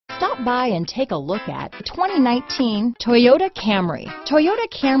Stop by and take a look at the 2019 Toyota Camry. Toyota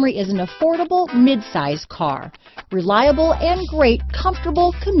Camry is an affordable mid-size car, reliable and great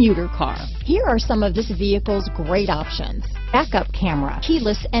comfortable commuter car. Here are some of this vehicle's great options: backup camera,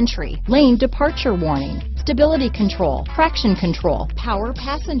 keyless entry, lane departure warning, stability control, traction control, power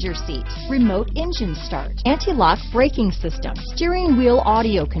passenger seat, remote engine start, anti-lock braking system, steering wheel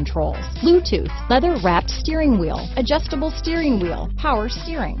audio controls, Bluetooth, leather-wrapped steering wheel, adjustable steering wheel, power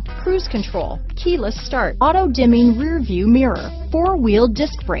steering, cruise control, keyless start, auto-dimming rear view mirror, four-wheel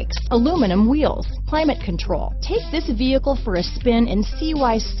disc brakes, aluminum wheels, climate control. Take this vehicle for a spin and see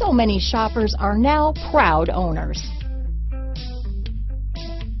why so many shoppers are now proud owners.